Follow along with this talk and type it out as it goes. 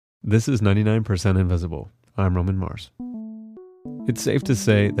This is 99% Invisible. I'm Roman Mars. It's safe to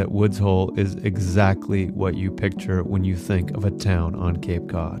say that Woods Hole is exactly what you picture when you think of a town on Cape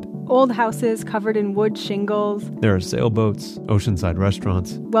Cod. Old houses covered in wood shingles. There are sailboats, oceanside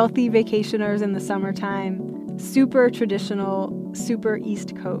restaurants. Wealthy vacationers in the summertime. Super traditional, super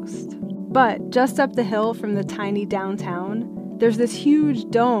East Coast. But just up the hill from the tiny downtown, there's this huge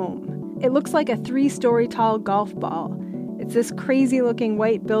dome. It looks like a 3-story tall golf ball. It's this crazy-looking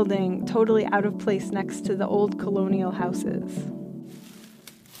white building totally out of place next to the old colonial houses.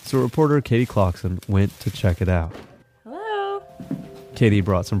 So reporter Katie Clarkson went to check it out. Hello. Katie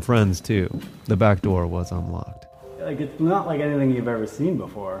brought some friends too. The back door was unlocked. It's not like anything you've ever seen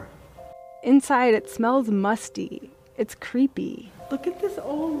before. Inside, it smells musty. It's creepy. Look at this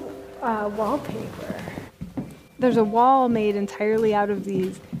old wallpaper. There's a wall made entirely out of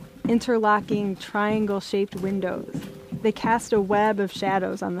these interlocking triangle-shaped windows. They cast a web of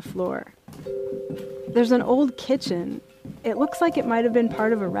shadows on the floor. There's an old kitchen. It looks like it might have been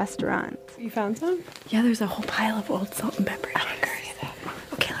part of a restaurant. You found some? Yeah, there's a whole pile of old salt and pepper shakers.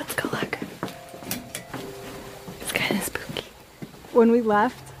 Okay, let's go look. It's kind of spooky. When we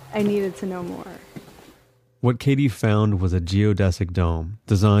left, I needed to know more. What Katie found was a geodesic dome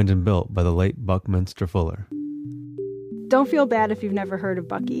designed and built by the late Buckminster Fuller. Don't feel bad if you've never heard of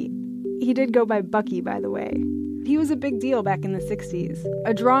Bucky. He did go by Bucky, by the way. He was a big deal back in the 60s.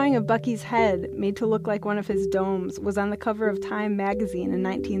 A drawing of Bucky's head, made to look like one of his domes, was on the cover of Time magazine in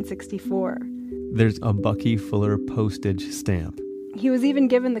 1964. There's a Bucky Fuller postage stamp. He was even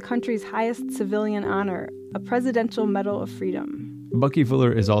given the country's highest civilian honor, a Presidential Medal of Freedom. Bucky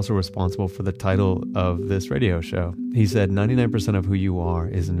Fuller is also responsible for the title of this radio show. He said 99% of who you are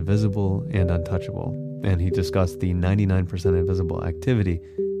is invisible and untouchable. And he discussed the 99% invisible activity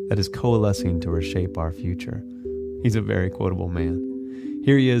that is coalescing to reshape our future. He's a very quotable man.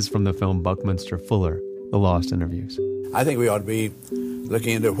 Here he is from the film Buckminster Fuller, The Lost Interviews. I think we ought to be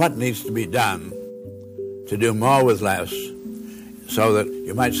looking into what needs to be done to do more with less, so that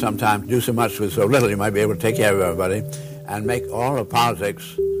you might sometimes do so much with so little, you might be able to take care of everybody and make all of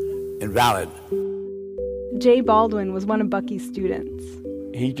politics invalid. Jay Baldwin was one of Bucky's students.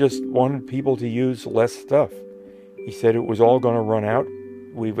 He just wanted people to use less stuff. He said it was all going to run out.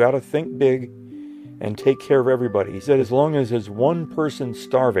 We've got to think big and take care of everybody. He said as long as there's one person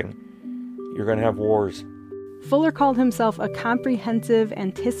starving, you're going to have wars. Fuller called himself a comprehensive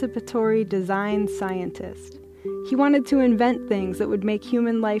anticipatory design scientist. He wanted to invent things that would make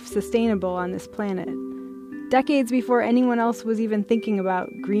human life sustainable on this planet, decades before anyone else was even thinking about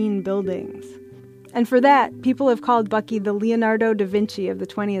green buildings. And for that, people have called Bucky the Leonardo da Vinci of the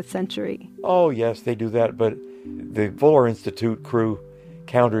 20th century. Oh, yes, they do that, but the Fuller Institute crew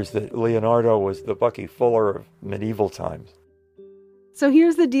counters that Leonardo was the Bucky Fuller of medieval times. So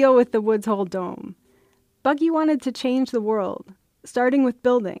here's the deal with the Woods Hole Dome. Bucky wanted to change the world, starting with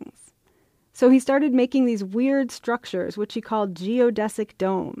buildings. So he started making these weird structures, which he called geodesic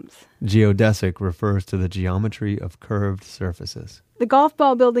domes. Geodesic refers to the geometry of curved surfaces. The golf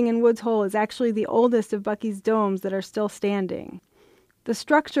ball building in Woods Hole is actually the oldest of Bucky's domes that are still standing. The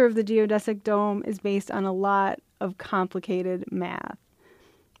structure of the geodesic dome is based on a lot of complicated math.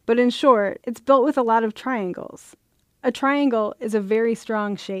 But in short, it's built with a lot of triangles. A triangle is a very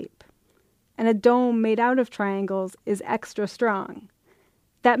strong shape, and a dome made out of triangles is extra strong.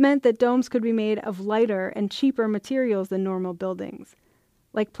 That meant that domes could be made of lighter and cheaper materials than normal buildings,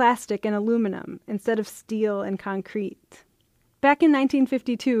 like plastic and aluminum instead of steel and concrete. Back in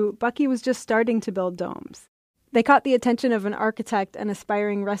 1952, Bucky was just starting to build domes. They caught the attention of an architect and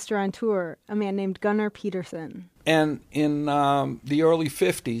aspiring restaurateur, a man named Gunnar Peterson. And in the early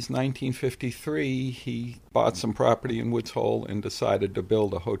 50s, 1953, he bought some property in Woods Hole and decided to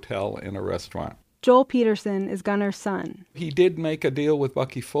build a hotel and a restaurant. Joel Peterson is Gunnar's son. He did make a deal with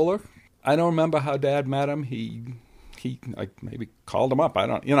Bucky Fuller. I don't remember how Dad met him. He maybe called him up.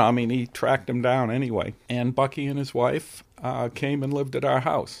 He tracked him down anyway. And Bucky and his wife came and lived at our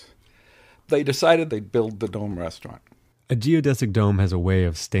house. They decided they'd build the Dome restaurant. A geodesic dome has a way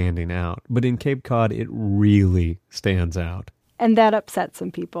of standing out, but in Cape Cod, it really stands out. And that upset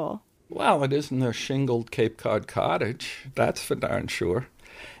some people. Well, it isn't a shingled Cape Cod cottage. That's for darn sure.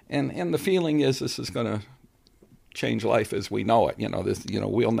 And the feeling is this is going to change life as we know it.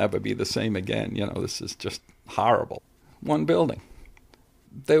 We'll never be the same again. This is just horrible. One building.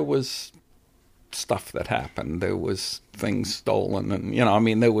 There was stuff that happened. There was things stolen,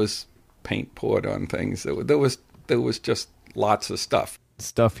 and there was paint poured on things. There was just lots of stuff.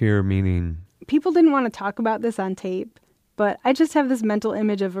 Stuff here meaning? People didn't want to talk about this on tape, but I just have this mental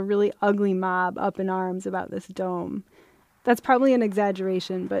image of a really ugly mob up in arms about this dome. That's probably an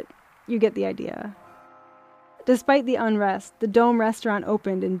exaggeration, but you get the idea. Despite the unrest, the Dome restaurant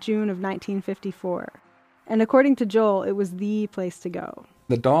opened in June of 1954. And according to Joel, it was the place to go.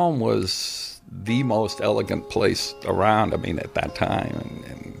 The Dome was the most elegant place around, at that time.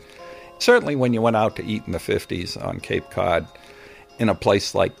 And certainly when you went out to eat in the 50s on Cape Cod, in a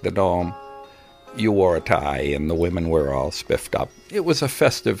place like the Dome, you wore a tie and the women were all spiffed up. It was a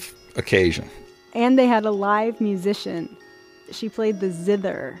festive occasion. And they had a live musician. She played the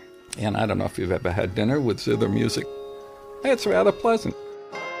zither. And I don't know if you've ever had dinner with zither music. It's rather pleasant.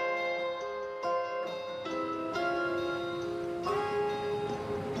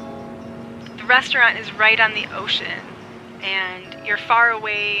 The restaurant is right on the ocean, and you're far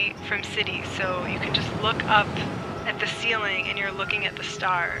away from cities, so you can just look up at the ceiling and you're looking at the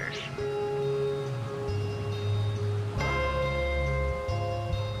stars.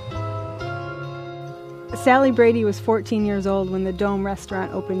 Sally Brady was 14 years old when the Dome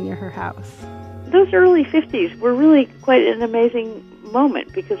restaurant opened near her house. Those early 50s were really quite an amazing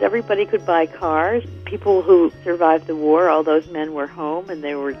moment because everybody could buy cars. People who survived the war, all those men were home and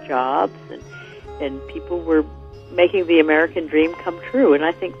there were jobs, and people were making the American dream come true. And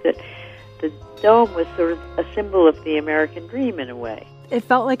I think that the Dome was sort of a symbol of the American dream in a way. It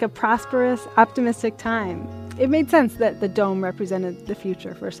felt like a prosperous, optimistic time. It made sense that the Dome represented the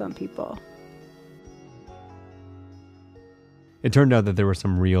future for some people. It turned out that there were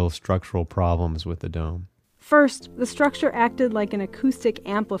some real structural problems with the Dome. First, the structure acted like an acoustic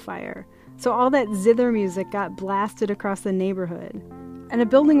amplifier, so all that zither music got blasted across the neighborhood. And a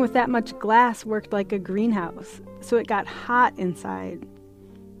building with that much glass worked like a greenhouse, so it got hot inside.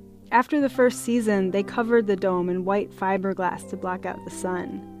 After the first season, they covered the Dome in white fiberglass to block out the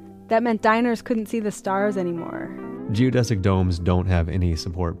sun. That meant diners couldn't see the stars anymore. Geodesic domes don't have any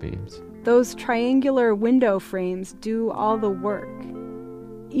support beams. Those triangular window frames do all the work.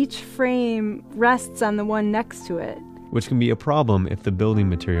 Each frame rests on the one next to it, which can be a problem if the building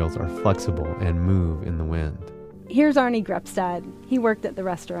materials are flexible and move in the wind. Here's Arnie Grepstad. He worked at the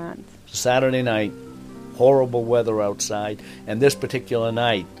restaurant. Saturday night, horrible weather outside, and this particular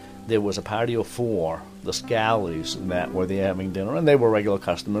night, there was a party of 4, the Scallies, that were there having dinner, and they were regular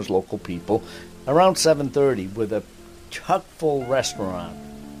customers, local people. Around 7:30, with a chock-full restaurant,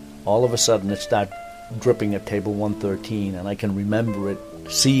 all of a sudden it started dripping at table 113, and I can remember it,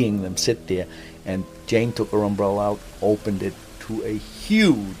 seeing them sit there, and Jane took her umbrella out, opened it, to a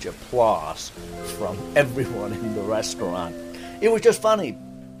huge applause from everyone in the restaurant. It was just funny.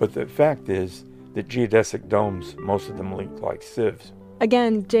 But the fact is that geodesic domes, most of them leak like sieves.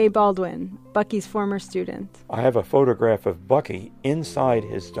 Again, Jay Baldwin, Bucky's former student. I have a photograph of Bucky inside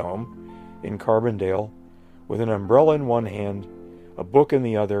his dome in Carbondale with an umbrella in one hand, a book in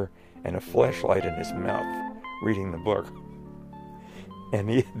the other, and a flashlight in his mouth, reading the book.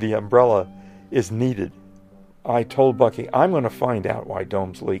 And the umbrella is needed. I told Bucky, I'm going to find out why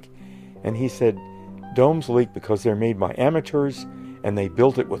domes leak. And he said, domes leak because they're made by amateurs and they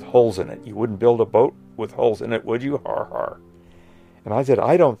built it with holes in it. You wouldn't build a boat with holes in it, would you? Har har. And I said,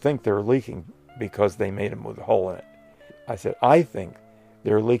 I don't think they're leaking because they made them with a hole in it. I said, I think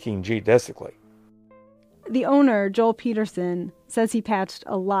they're leaking geodesically. The owner, Joel Peterson, says he patched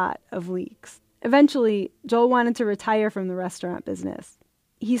a lot of leaks. Eventually, Joel wanted to retire from the restaurant business.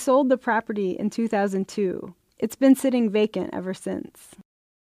 He sold the property in 2002. It's been sitting vacant ever since.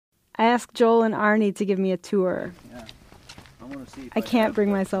 I asked Joel and Arnie to give me a tour. Yeah. I can't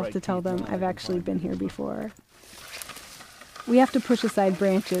bring myself to tell them I've actually been here before. We have to push aside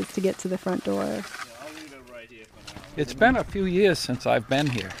branches to get to the front door. It's been a few years since I've been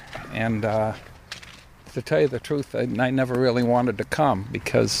here, and to tell you the truth, I never really wanted to come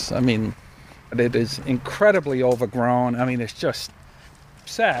because, it is incredibly overgrown. It's just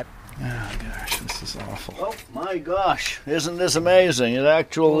sad. Oh, gosh, this is awful. Oh, my gosh. Isn't this amazing? It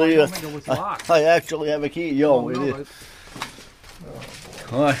actually... I actually have a key. It is.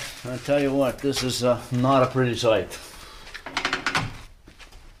 Boy, I tell you what, this is not a pretty sight.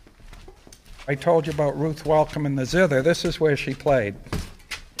 I told you about Ruth Welcome and the zither. This is where she played.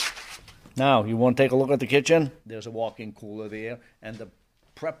 Now, you want to take a look at the kitchen? There's a walk-in cooler there and the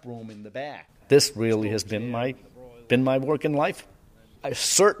prep room in the back. This really has been my work in life.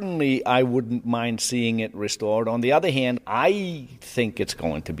 I wouldn't mind seeing it restored. On the other hand, I think it's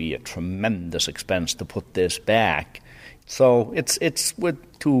going to be a tremendous expense to put this back. So it's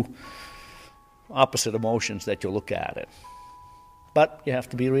with two opposite emotions that you look at it. But you have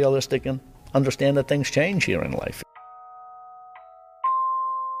to be realistic and understand that things change here in life.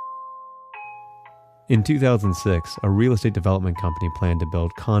 In 2006, a real estate development company planned to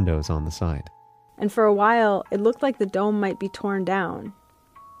build condos on the site. and for a while it looked like the dome might be torn down.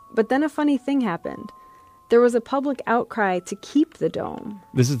 But then a funny thing happened. There was a public outcry to keep the dome.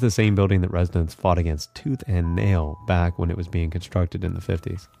 This is the same building that residents fought against tooth and nail back when it was being constructed in the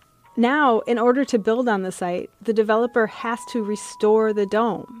 50s. Now, in order to build on the site, the developer has to restore the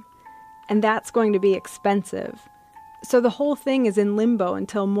dome. And that's going to be expensive. So the whole thing is in limbo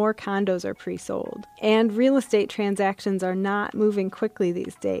until more condos are pre-sold. And real estate transactions are not moving quickly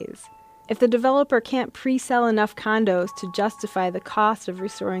these days. If the developer can't pre-sell enough condos to justify the cost of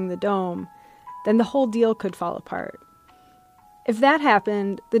restoring the dome, then the whole deal could fall apart. If that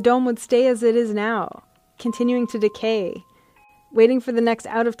happened, the dome would stay as it is now, continuing to decay, waiting for the next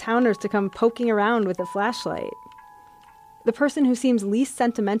out-of-towners to come poking around with a flashlight. The person who seems least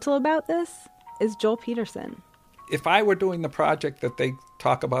sentimental about this is Joel Peterson. If I were doing the project that they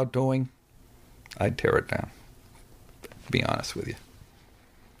talk about doing, I'd tear it down, to be honest with you.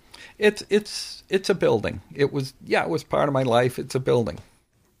 It's a building. It was part of my life. It's a building.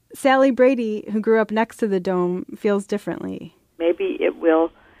 Sally Brady, who grew up next to the dome, feels differently. Maybe it will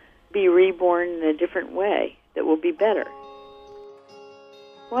be reborn in a different way that will be better.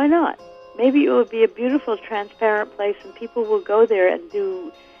 Why not? Maybe it will be a beautiful, transparent place and people will go there and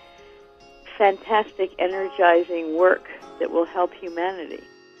do fantastic, energizing work that will help humanity.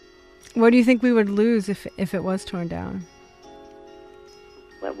 What do you think we would lose if it was torn down?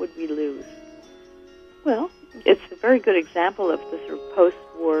 What would we lose? Well, it's a very good example of the sort of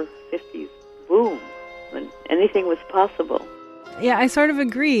post-war 50s boom, when anything was possible. Yeah, I sort of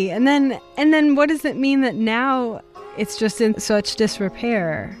agree. And then what does it mean that now it's just in such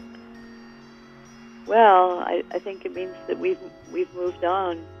disrepair? Well, I think it means that we've moved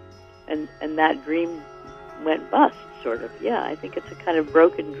on, and that dream went bust, sort of. Yeah, I think it's a kind of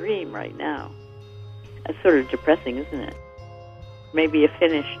broken dream right now. That's sort of depressing, isn't it? Maybe a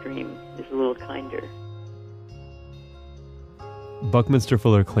finished dream is a little kinder. Buckminster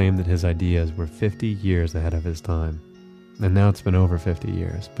Fuller claimed that his ideas were 50 years ahead of his time. And now it's been over 50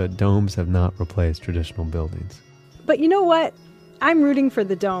 years, but domes have not replaced traditional buildings. But you know what? I'm rooting for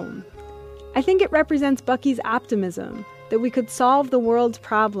the dome. I think it represents Bucky's optimism that we could solve the world's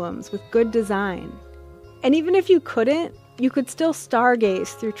problems with good design. And even if you couldn't, you could still stargaze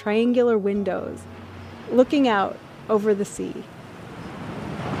through triangular windows, looking out over the sea.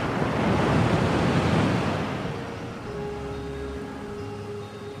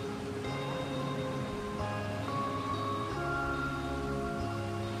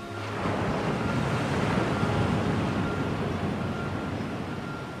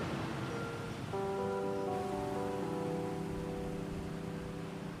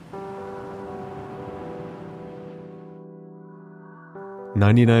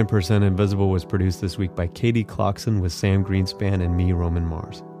 "99% Invisible" was produced this week by Katie Clarkson with Sam Greenspan and me, Roman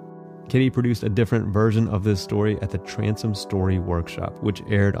Mars. Katie produced a different version of this story at the Transom Story Workshop, which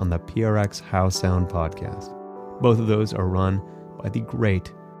aired on the PRX How Sound podcast. Both of those are run by the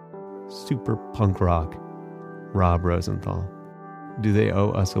great, super punk rock Rob Rosenthal. Do they owe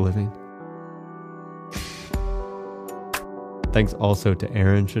us a living? Thanks also to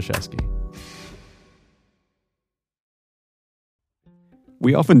Aaron Krzyzewski.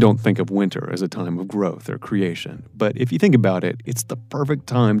 We often don't think of winter as a time of growth or creation, but if you think about it, it's the perfect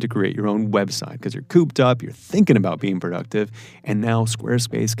time to create your own website because you're cooped up, you're thinking about being productive, and now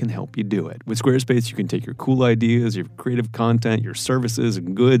Squarespace can help you do it. With Squarespace, you can take your cool ideas, your creative content, your services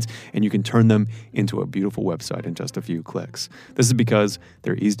and goods, and you can turn them into a beautiful website in just a few clicks. This is because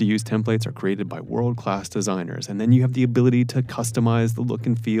their easy-to-use templates are created by world-class designers, and then you have the ability to customize the look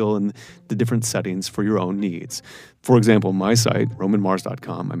and feel and the different settings for your own needs. For example, my site,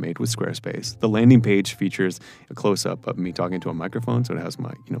 romanmars.com, I made with Squarespace. The landing page features a close-up of me talking to a microphone, so it has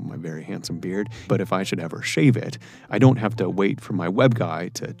my very handsome beard. But if I should ever shave it, I don't have to wait for my web guy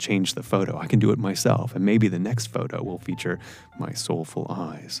to change the photo. I can do it myself, and maybe the next photo will feature my soulful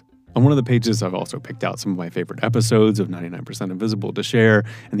eyes. On one of the pages, I've also picked out some of my favorite episodes of 99% Invisible to share,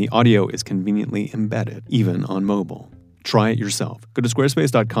 and the audio is conveniently embedded, even on mobile. Try it yourself. Go to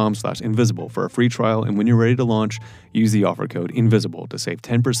squarespace.com/invisible for a free trial, and when you're ready to launch, use the offer code INVISIBLE to save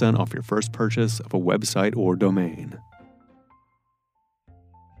 10% off your first purchase of a website or domain.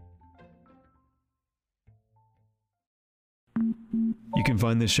 You can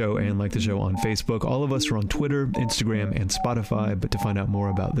find this show and like the show on Facebook. All of us are on Twitter, Instagram, and Spotify. But to find out more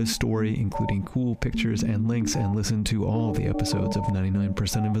about this story, including cool pictures and links, and listen to all the episodes of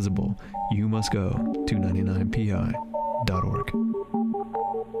 99% Invisible, you must go to 99pi.org.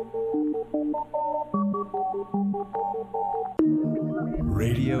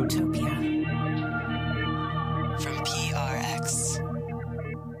 Radiotopia from PRX.